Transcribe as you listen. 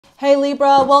Hey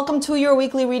Libra, welcome to your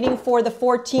weekly reading for the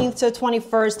 14th to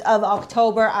 21st of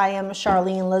October. I am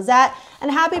Charlene Lizette, and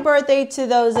happy birthday to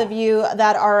those of you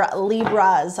that are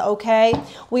Libras, okay?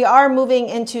 We are moving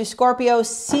into Scorpio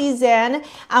season,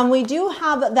 and we do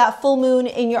have that full moon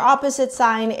in your opposite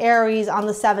sign, Aries, on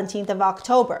the 17th of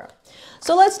October.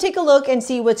 So let's take a look and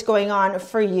see what's going on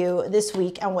for you this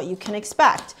week and what you can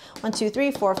expect. 1, 2, 3,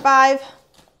 4, 5,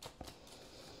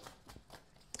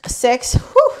 6,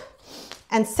 whew,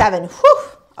 and 7. Whew.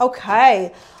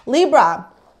 Okay, Libra.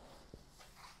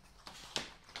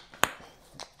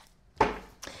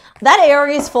 That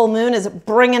Aries full moon is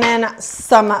bringing in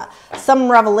some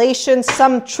revelation,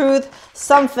 some truth,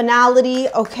 some finality,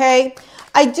 okay?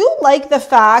 I do like the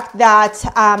fact that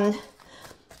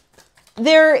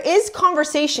there is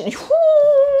conversation.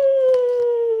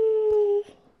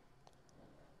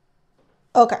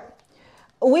 Okay.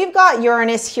 We've got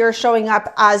Uranus here showing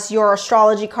up as your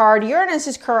astrology card. Uranus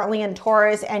is currently in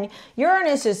Taurus, and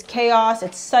Uranus is chaos,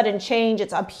 it's sudden change,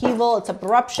 it's upheaval, it's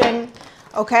abruption,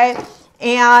 okay?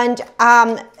 And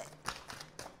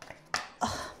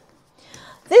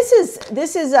this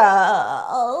is I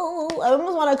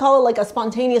almost want to call it like a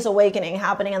spontaneous awakening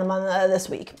happening in the month this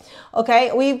week,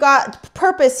 okay? We've got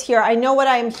purpose here. I know what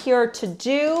I am here to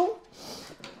do.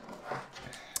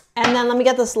 And then let me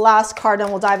get this last card and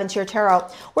we'll dive into your tarot.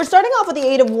 We're starting off with the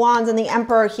 8 of Wands and the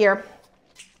Emperor here.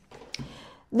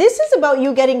 This is about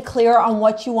you getting clear on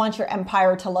what you want your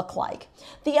empire to look like.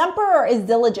 The Emperor is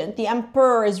diligent. The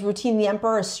Emperor is routine. The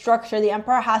Emperor is structure. The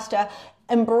Emperor has to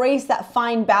embrace that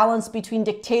fine balance between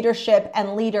dictatorship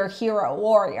and leader, hero,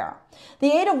 warrior.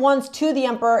 The 8 of Wands to the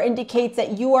Emperor indicates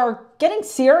that you are getting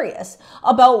serious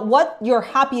about what your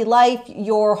happy life,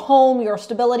 your home, your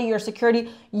stability, your security,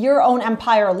 your own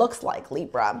empire looks like,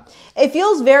 Libra. It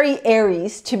feels very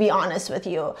Aries, to be honest with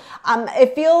you.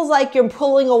 It feels like you're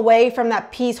pulling away from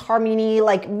that peace, harmony,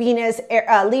 like Venus,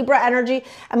 Libra energy,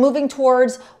 and moving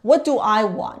towards what do I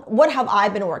want? What have I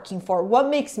been working for? What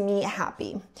makes me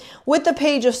happy? With the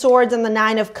Page of Swords and the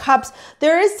 9 of Cups,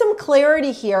 there is some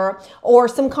clarity here or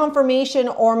some confirmation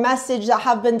or message that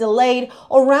have been delayed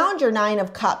around your 9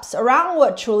 of Cups, around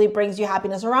what truly brings you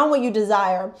happiness, around what you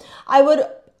desire. I would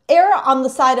err on the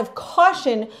side of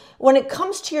caution when it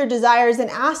comes to your desires and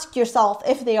ask yourself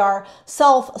if they are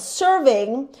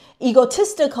self-serving,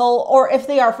 egotistical, or if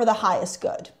they are for the highest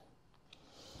good.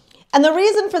 And the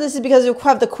reason for this is because you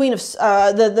have the Queen of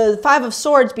the 5 of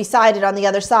Swords beside it on the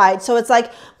other side. So it's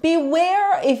like,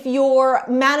 beware if you're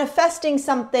manifesting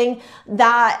something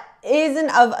that isn't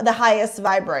of the highest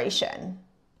vibration.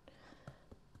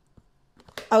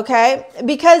 Okay,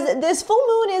 because this full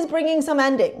moon is bringing some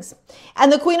endings.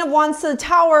 And the Queen of Wands to the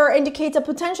Tower indicates a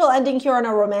potential ending here on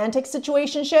a romantic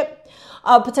situationship,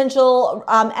 a potential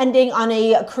ending on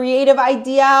a creative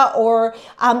idea, or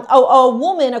a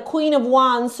woman, a Queen of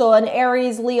Wands, so an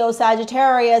Aries, Leo,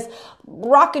 Sagittarius,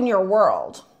 rocking your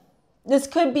world. This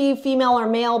could be female or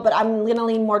male, but I'm going to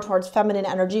lean more towards feminine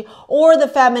energy, or the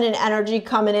feminine energy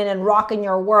coming in and rocking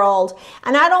your world.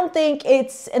 And I don't think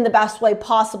it's in the best way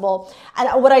possible.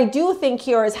 And what I do think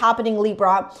here is happening,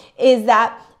 Libra, is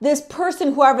that this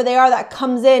person, whoever they are that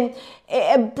comes in,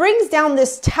 it brings down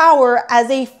this tower as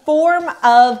a form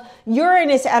of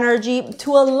Uranus energy to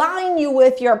align you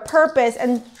with your purpose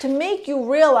and to make you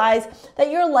realize that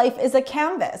your life is a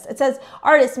canvas. It says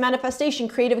artist, manifestation,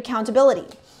 creative accountability.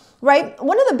 Right?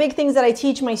 One of the big things that I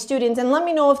teach my students, and let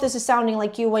me know if this is sounding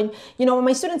like you, when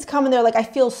my students come and they're like, I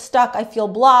feel stuck, I feel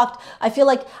blocked, I feel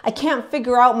like I can't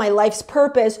figure out my life's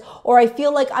purpose, or I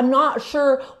feel like I'm not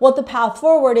sure what the path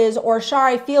forward is, or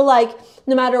I feel like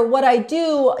no matter what I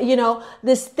do,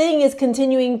 this thing is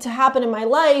continuing to happen in my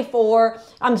life, or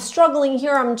I'm struggling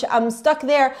here, I'm stuck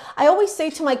there. I always say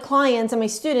to my clients and my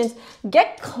students,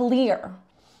 get clear,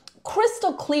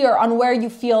 crystal clear on where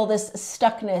you feel this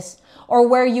stuckness or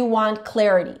where you want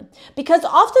clarity. Because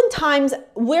oftentimes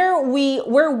where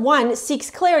one seeks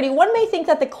clarity, one may think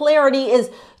that the clarity is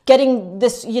getting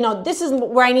this, this is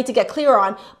where I need to get clear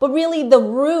on, but really the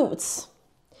roots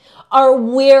are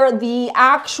where the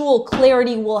actual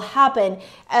clarity will happen,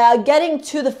 getting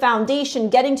to the foundation,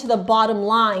 getting to the bottom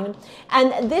line.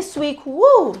 And this week,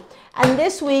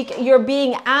 you're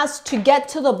being asked to get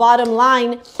to the bottom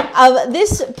line of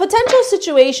this potential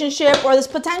situationship or this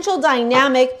potential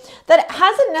dynamic that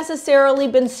hasn't necessarily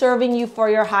been serving you for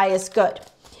your highest good.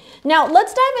 Now,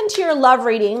 let's dive into your love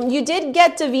reading. You did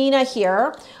get Divina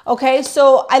here, okay?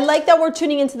 So I like that we're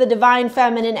tuning into the divine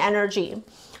feminine energy.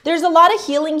 There's a lot of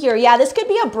healing here. Yeah, this could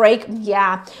be a break.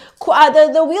 Yeah.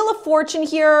 The Wheel of Fortune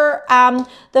here,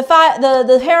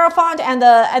 the Hierophant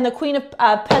and the Queen of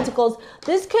Pentacles.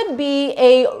 This could be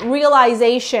a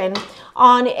realization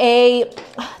on a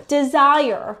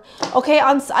desire, okay,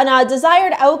 on a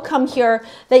desired outcome here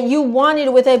that you wanted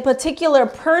with a particular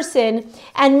person,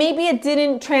 and maybe it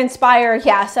didn't transpire,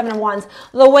 yeah, 7 of Wands,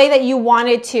 the way that you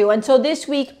wanted to. And so this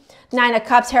week, 9 of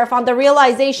Cups, Hierophant, the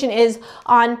realization is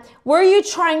on, were you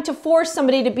trying to force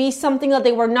somebody to be something that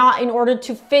they were not in order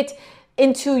to fit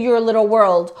into your little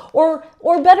world? Or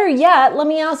better yet, let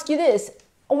me ask you this.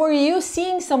 Were you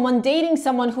seeing someone, dating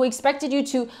someone who expected you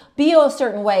to be a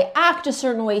certain way, act a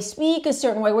certain way, speak a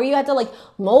certain way, where you had to like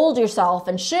mold yourself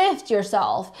and shift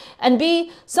yourself and be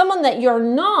someone that you're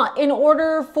not in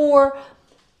order for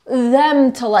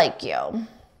them to like you?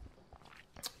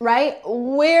 Right?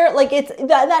 Where like it's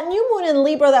that new moon in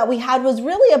Libra that we had was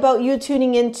really about you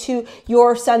tuning into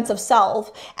your sense of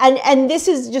self. And this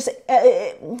is just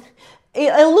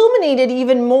illuminated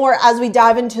even more as we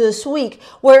dive into this week,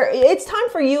 where it's time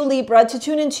for you, Libra, to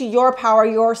tune into your power,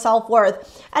 your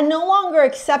self-worth, and no longer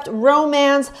accept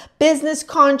romance, business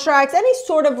contracts, any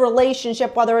sort of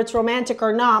relationship, whether it's romantic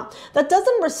or not, that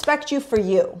doesn't respect you for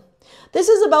you. This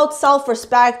is about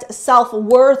self-respect,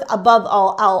 self-worth above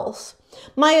all else.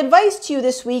 My advice to you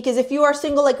this week is, if you are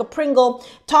single like a Pringle,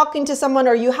 talking to someone,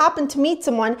 or you happen to meet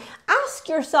someone, ask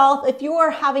yourself if you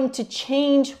are having to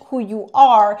change who you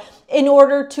are in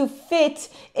order to fit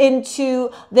into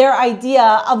their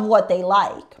idea of what they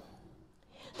like.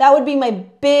 That would be my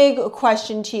big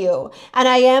question to you. And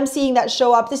I am seeing that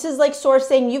show up. This is like Source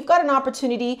saying you've got an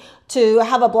opportunity to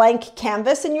have a blank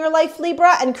canvas in your life,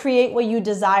 Libra, and create what you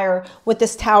desire with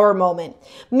this Tower moment.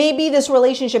 Maybe this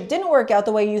relationship didn't work out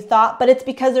the way you thought, but it's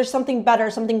because there's something better,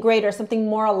 something greater, something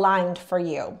more aligned for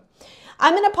you.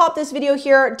 I'm going to pop this video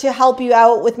here to help you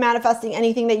out with manifesting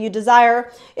anything that you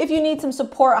desire. If you need some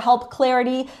support, help,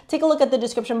 clarity, take a look at the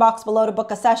description box below to book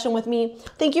a session with me.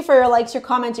 Thank you for your likes, your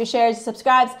comments, your shares, your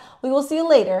subscribes. We will see you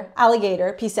later.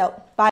 Alligator. Peace out. Bye.